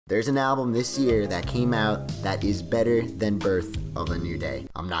There's an album this year that came out that is better than Birth of a New Day.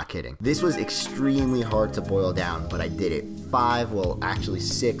 I'm not kidding. This was extremely hard to boil down, but I did it. 5, well actually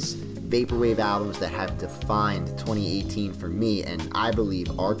 6 Vaporwave albums that have defined 2018 for me, and I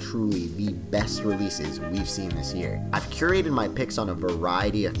believe are truly the best releases we've seen this year. I've curated my picks on a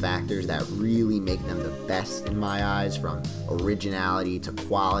variety of factors that really make them the best in my eyes, from originality to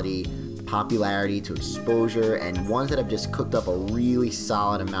quality, popularity to exposure, and ones that have just cooked up a really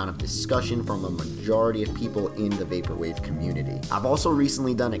solid amount of discussion from a majority of people in the Vaporwave community. I've also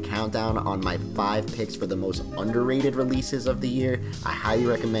recently done a countdown on my 5 picks for the most underrated releases of the year. I highly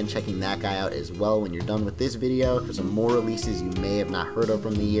recommend checking that guy out as well when you're done with this video for some more releases you may have not heard of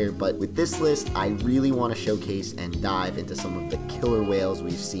from the year. But with this list, I really want to showcase and dive into some of the killer whales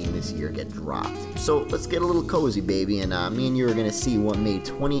we've seen this year get dropped. So let's get a little cozy, baby, and me and you are going to see what made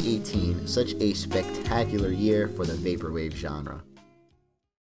 2018 such a spectacular year for the Vaporwave genre.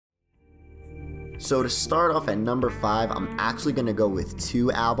 So to start off at number 5, I'm actually going to go with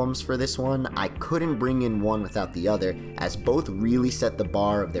 2 albums for this one. I couldn't bring in one without the other, as both really set the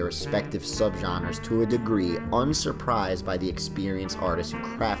bar of their respective subgenres to a degree, unsurprised by the experienced artists who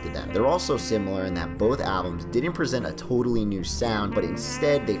crafted them. They're also similar in that both albums didn't present a totally new sound, but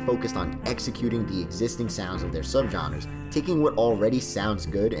instead they focused on executing the existing sounds of their subgenres, taking what already sounds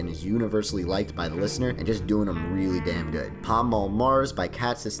good and is universally liked by the listener and just doing them really damn good. Pall Mall Mars by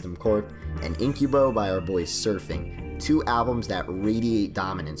Cat System Corp and Incubo by our boys Surfing. 2 albums that radiate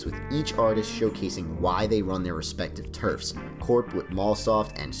dominance, with each artist showcasing why they run their respective turfs. Corp with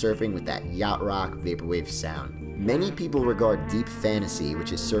Mallsoft and Surfing with that yacht rock Vaporwave sound. Many people regard Deep Fantasy,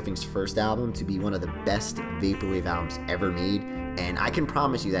 which is Surfing's first album, to be one of the best Vaporwave albums ever made, and I can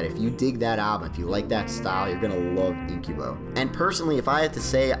promise you that if you dig that album, if you like that style, you're gonna love Incubo. And personally, if I had to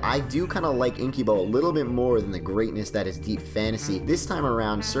say, I do kind of like Incubo a little bit more than the greatness that is Deep Fantasy. This time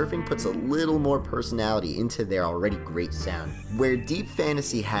around, Surfing puts a little more personality into their already great sound. Where Deep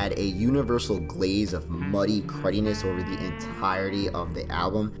Fantasy had a universal glaze of muddy crudiness over the entirety of the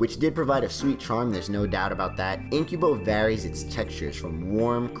album, which did provide a sweet charm, there's no doubt about that, Incubo varies its textures from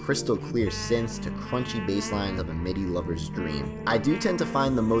warm, crystal clear synths to crunchy bass lines of a MIDI lover's dream. I do tend to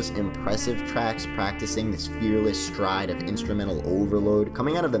find the most impressive tracks practicing this fearless stride of instrumental overload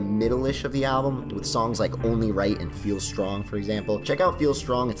coming out of the middle-ish of the album, with songs like Only Right and Feel Strong, for example. Check out Feel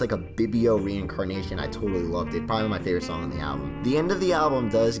Strong, it's like a Bibio reincarnation. I totally loved it, probably my favorite song on the album. The end of the album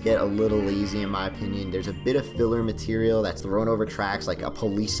does get a little lazy in my opinion. There's a bit of filler material that's thrown over tracks, like a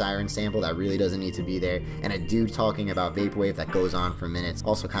police siren sample that really doesn't need to be there, and a dude talking about Vaporwave that goes on for minutes,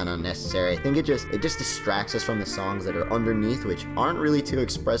 also kind of unnecessary. I think it just distracts us from the songs that are underneath, which aren't really too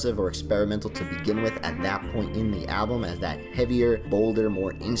expressive or experimental to begin with at that point in the album, as that heavier, bolder,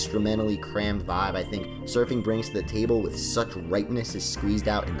 more instrumentally crammed vibe I think Surfing brings to the table with such ripeness is squeezed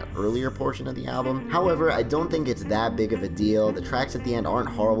out in the earlier portion of the album. However, I don't think it's that big of a deal. The tracks at the end aren't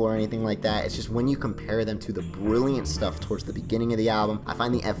horrible or anything like that. It's just when you compare them to the brilliant stuff towards the beginning of the album, I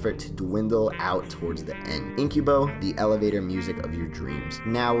find the effort to dwindle out towards the end. Incubo, the elevator music of your dreams.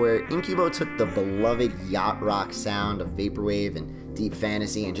 Now, where Incubo took the beloved yacht rock sound of Vaporwave and Deep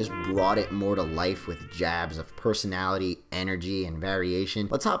Fantasy and just brought it more to life with jabs of personality, energy, and variation,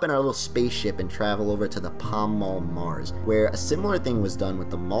 let's hop in our little spaceship and travel over to the Pall Mall Mars, where a similar thing was done with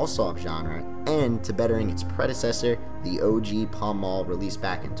the Mallsoft genre, and to bettering its predecessor, the OG Pall Mall, released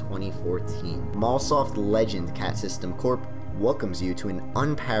back in 2014. Mallsoft legend Cat System Corp welcomes you to an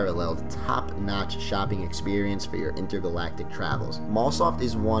unparalleled, top-notch shopping experience for your intergalactic travels. Mallsoft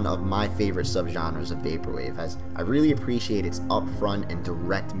is one of my favorite subgenres of Vaporwave, as I really appreciate its upfront and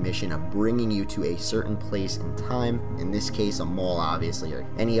direct mission of bringing you to a certain place in time, in this case a mall obviously, or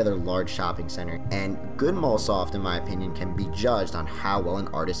any other large shopping center, and good Mallsoft in my opinion can be judged on how well an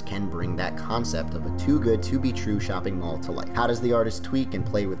artist can bring that concept of a too good to be true shopping mall to life. How does the artist tweak and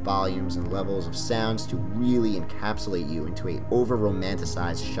play with volumes and levels of sounds to really encapsulate you into a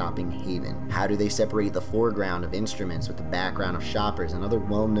over-romanticized shopping haven? How do they separate the foreground of instruments with the background of shoppers and other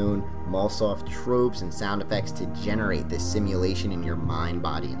well-known Mallsoft tropes and sound effects to generate this simulation in your mind,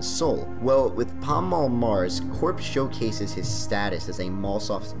 body, and soul? Well, with Pall Mall Mars, Corp showcases his status as a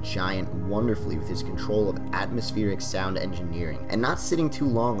Mallsoft giant wonderfully with his control of atmospheric sound engineering, and not sitting too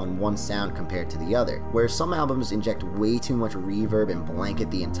long on one sound compared to the other, where some albums inject way too much reverb and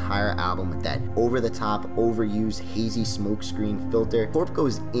blanket the entire album with that over-the-top, overused, hazy smoke smokescreen filter. Corp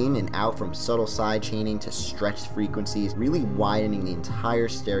goes in and out from subtle side chaining to stretched frequencies, really widening the entire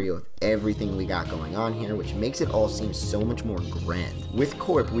stereo of everything we got going on here, which makes it all seem so much more grand. With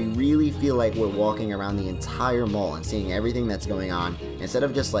Corp, we really feel like we're walking around the entire mall and seeing everything that's going on, instead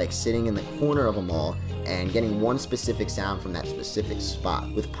of just like sitting in the corner of a mall and getting one specific sound from that specific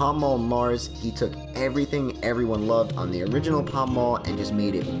spot. With Palm Mall Mars, he took everything everyone loved on the original Palm Mall and just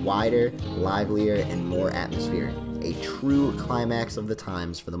made it wider, livelier, and more atmospheric. A true climax of the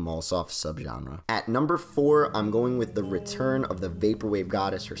times for the Mallsoft subgenre. At number 4, I'm going with the return of the Vaporwave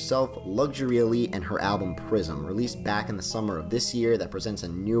goddess herself, Luxury Elite, and her album Prism, released back in the summer of this year, that presents a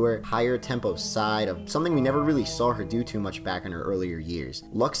newer, higher tempo side of something we never really saw her do too much back in her earlier years.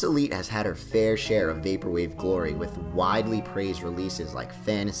 Lux Elite has had her fair share of Vaporwave glory, with widely praised releases like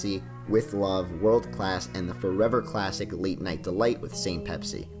Fantasy, With Love, World Class, and the forever classic Late Night Delight with Saint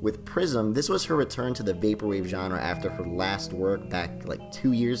Pepsi. With Prism, this was her return to the Vaporwave genre after her last work back like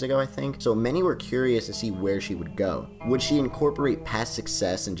 2 years ago, I think, so many were curious to see where she would go. Would she incorporate past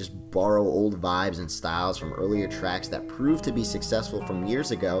success and just borrow old vibes and styles from earlier tracks that proved to be successful from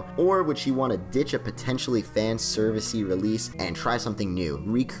years ago, or would she want to ditch a potentially fan-servicey release and try something new,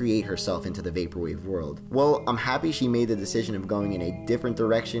 recreate herself into the Vaporwave world? Well, I'm happy she made the decision of going in a different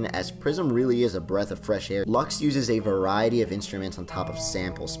direction, as Prism really is a breath of fresh air. Lux uses a variety of instruments on top of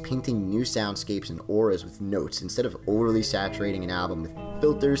samples, painting new soundscapes and auras with notes, instead of overly saturating an album with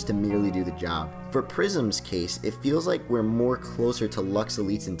filters to merely do the job. For Prism's case, it feels like we're more closer to Lux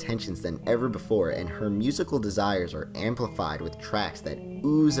Elite's intentions than ever before, and her musical desires are amplified with tracks that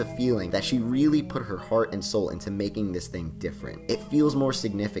ooze a feeling that she really put her heart and soul into making this thing different. It feels more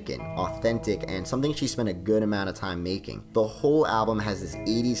significant, authentic, and something she spent a good amount of time making. The whole album has this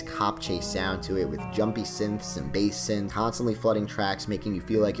 80s cop chase sound to it, with jumpy synths and bass synths, constantly flooding tracks, making you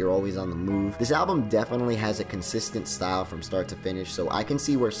feel like you're always on the move. This album definitely has a consistent style from start to finish, so I can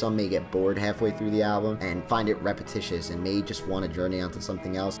see where some may get bored halfway through the album and find it repetitious and may just want to journey onto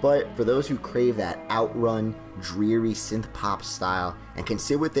something else. But for those who crave that outrun, dreary synth pop style and can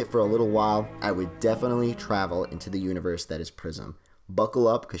sit with it for a little while, I would definitely travel into the universe that is Prism. Buckle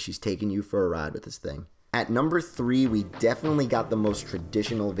up, because she's taking you for a ride with this thing. At number 3, we definitely got the most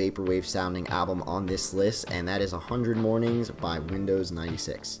traditional Vaporwave sounding album on this list, and that is 100 Mornings by Windows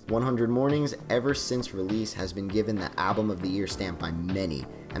 96. 100 Mornings, ever since release, has been given the Album of the Year stamp by many,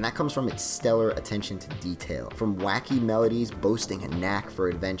 and that comes from its stellar attention to detail. From wacky melodies boasting a knack for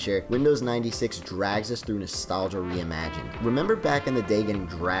adventure, Windows 96 drags us through nostalgia reimagined. Remember back in the day getting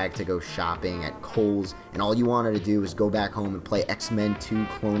dragged to go shopping at Kohl's, and all you wanted to do was go back home and play X-Men 2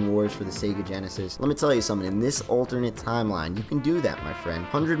 Clone Wars for the Sega Genesis? Let me tell you something, in this alternate timeline, you can do that, my friend.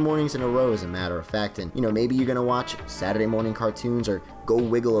 100 mornings in a row, as a matter of fact, and you know, maybe you're gonna watch Saturday morning cartoons, or go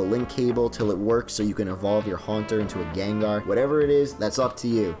wiggle a link cable till it works so you can evolve your Haunter into a Gengar. Whatever it is, that's up to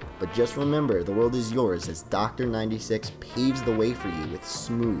you. But just remember, the world is yours, as Dr. 96 paves the way for you with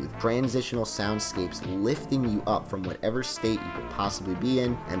smooth, transitional soundscapes, lifting you up from whatever state you could possibly be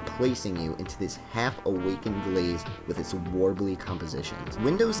in and placing you into this half-awakened glaze with its warbly compositions.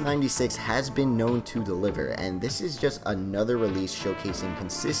 Windows 96 has been known to deliver, and this is just another release showcasing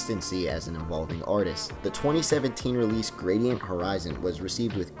consistency as an evolving artist. The 2017 release Gradient Horizon was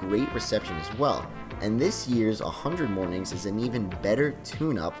received with great reception as well, and this year's 100 Mornings is an even better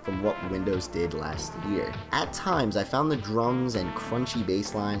tune-up from what Windows did last year. At times, I found the drums and crunchy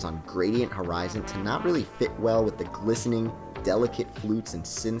bass lines on Gradient Horizon to not really fit well with the glistening, delicate flutes and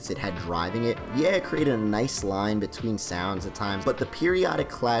synths it had driving it. Yeah, it created a nice line between sounds at times, but the periodic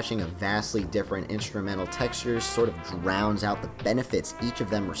clashing of vastly different instrumental textures sort of drowns out the benefits each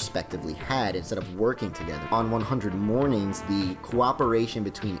of them respectively had instead of working together. On 100 Mornings, the cooperation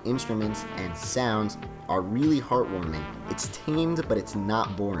between instruments and sounds are really heartwarming. It's tamed, but it's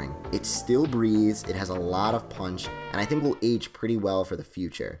not boring. It still breathes, it has a lot of punch, and I think will age pretty well for the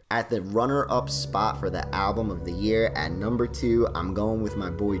future. At the runner-up spot for the album of the year, at number 2, I'm going with my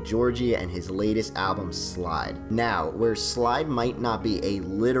boy Georgie and his latest album, Slide. Now, where Slide might not be a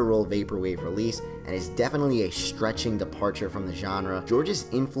literal Vaporwave release, and is definitely a stretching departure from the genre, George's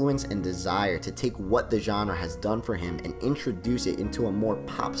influence and desire to take what the genre has done for him and introduce it into a more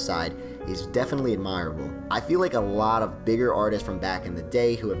pop side is definitely admirable. I feel like a lot of bigger artists from back in the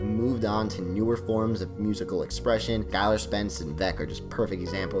day who have moved on to newer forms of musical expression, Skylar Spence and Vec are just perfect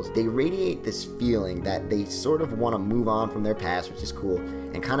examples, they radiate this feeling that they sort of want to move on from their past, which is cool,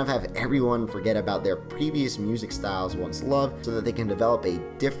 and kind of have everyone forget about their previous music styles once loved so that they can develop a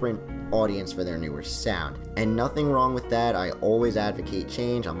different audience for their newer sound. And nothing wrong with that, I always advocate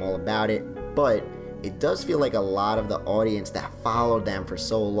change, I'm all about it, but it does feel like a lot of the audience that followed them for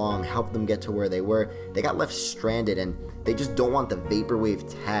so long, helped them get to where they were, they got left stranded, and They just don't want the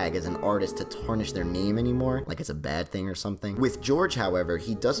Vaporwave tag as an artist to tarnish their name anymore, like it's a bad thing or something. With George, however,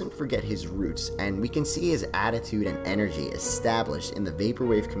 he doesn't forget his roots, and we can see his attitude and energy established in the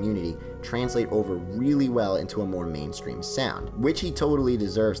Vaporwave community translate over really well into a more mainstream sound, which he totally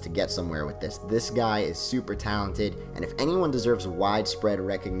deserves to get somewhere with this. This guy is super talented, and if anyone deserves widespread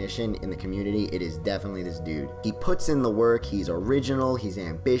recognition in the community, it is definitely this dude. He puts in the work, he's original, he's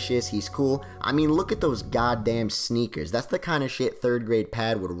ambitious, he's cool. I mean, look at those goddamn sneakers. That's the kind of shit 3rd grade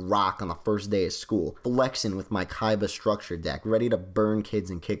Pad would rock on the first day of school. Flexing with my Kaiba structure deck, ready to burn kids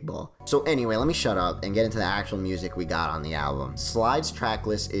in kickball. So anyway, let me shut up and get into the actual music we got on the album. Slide's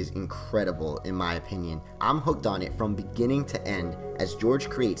tracklist is incredible in my opinion. I'm hooked on it from beginning to end as George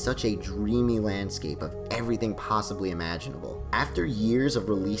creates such a dreamy landscape of everything possibly imaginable. After years of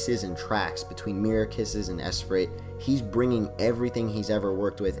releases and tracks between Mirror Kisses and Esprit, he's bringing everything he's ever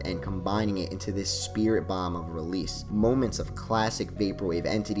worked with and combining it into this spirit bomb of release. Moments of classic Vaporwave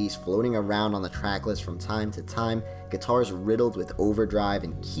entities floating around on the tracklist from time to time, guitars riddled with overdrive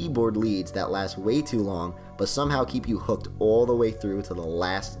and keyboard leads that last way too long but somehow keep you hooked all the way through to the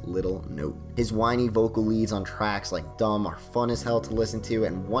last little note. His whiny vocal leads on tracks like Dumb are fun as hell to listen to,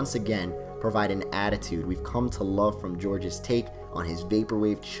 and once again provide an attitude we've come to love from George's take on his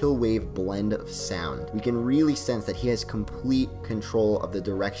Vaporwave chillwave blend of sound. We can really sense that he has complete control of the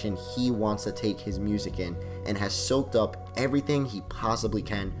direction he wants to take his music in and has soaked up everything he possibly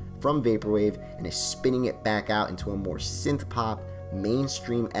can from Vaporwave and is spinning it back out into a more synth pop,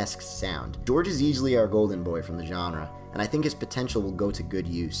 mainstream-esque sound. George is easily our golden boy from the genre, and I think his potential will go to good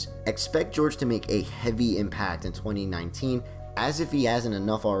use. Expect George to make a heavy impact in 2019, as if he hasn't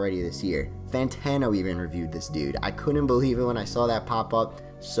enough already this year. Fantano even reviewed this dude. I couldn't believe it when I saw that pop up.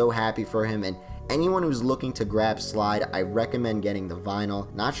 So happy for him, and anyone who's looking to grab Slide, I recommend getting the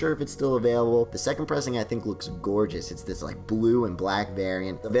vinyl. Not sure if it's still available. The second pressing I think looks gorgeous. It's this like blue and black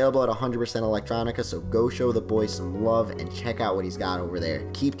variant. It's available at 100% Electronica, so go show the boy some love and check out what he's got over there.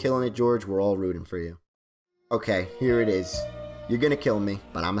 Keep killing it, George. We're all rooting for you. Okay, here it is. You're gonna kill me,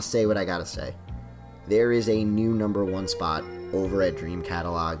 but I'ma say what I gotta say. There is a new #1 spot over at Dream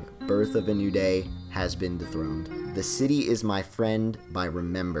Catalog. Birth of a New Day has been dethroned. The City Is My Friend by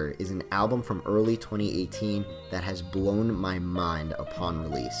Remember is an album from early 2018 that has blown my mind upon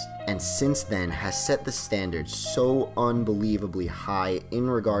release, and since then has set the standard so unbelievably high in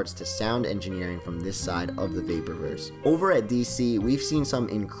regards to sound engineering from this side of the Vaporverse. Over at DC, we've seen some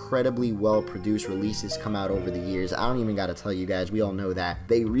incredibly well-produced releases come out over the years. I don't even gotta tell you guys, we all know that.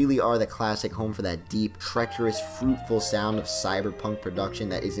 They really are the classic home for that deep, treacherous, fruitful sound of cyberpunk production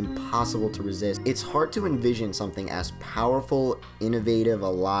that is impossible to resist. It's hard to envision something as powerful, innovative,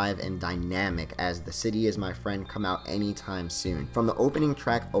 alive, and dynamic as The City Is My Friend come out anytime soon. From the opening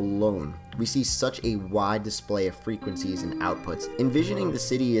track alone, we see such a wide display of frequencies and outputs. Envisioning The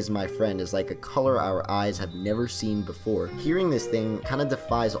City Is My Friend is like a color our eyes have never seen before. Hearing this thing kind of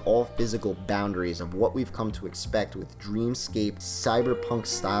defies all physical boundaries of what we've come to expect with dreamscape, cyberpunk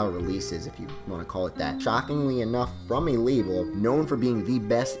style releases, if you want to call it that. Shockingly enough, from a label known for being the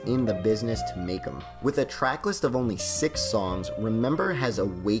best in the business to make them. With a tracklist of only 6 songs, Remember has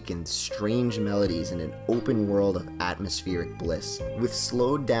awakened strange melodies in an open world of atmospheric bliss. With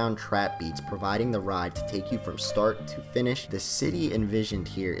slowed down trap beats providing the ride to take you from start to finish, the city envisioned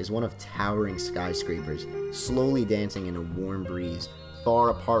here is one of towering skyscrapers, slowly dancing in a warm breeze, far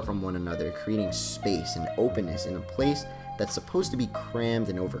apart from one another, creating space and openness in a place that's supposed to be crammed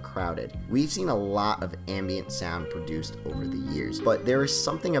and overcrowded. We've seen a lot of ambient sound produced over the years, but there is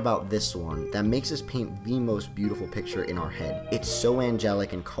something about this one that makes us paint the most beautiful picture in our head. It's so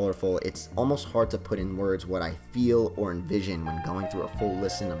angelic and colorful, it's almost hard to put in words what I feel or envision when going through a full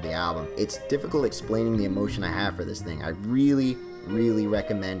listen of the album. It's difficult explaining the emotion I have for this thing. I really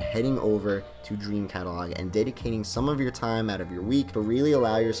recommend heading over to Dream Catalog and dedicating some of your time out of your week to really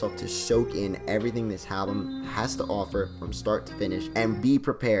allow yourself to soak in everything this album has to offer from start to finish, and be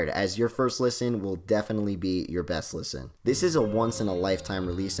prepared as your first listen will definitely be your best listen. This is a once-in-a-lifetime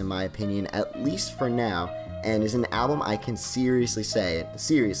release in my opinion, at least for now, and is an album I can seriously say,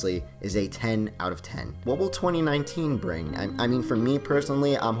 is a 10 out of 10. What will 2019 bring? I mean, for me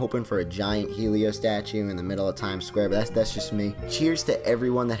personally, I'm hoping for a giant Helio statue in the middle of Times Square, but that's just me. Cheers to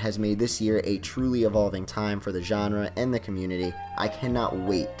everyone that has made this year a truly evolving time for the genre and the community. I cannot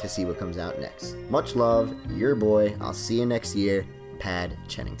wait to see what comes out next. Much love, your boy. I'll see you next year. Pad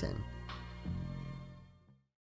Chennington.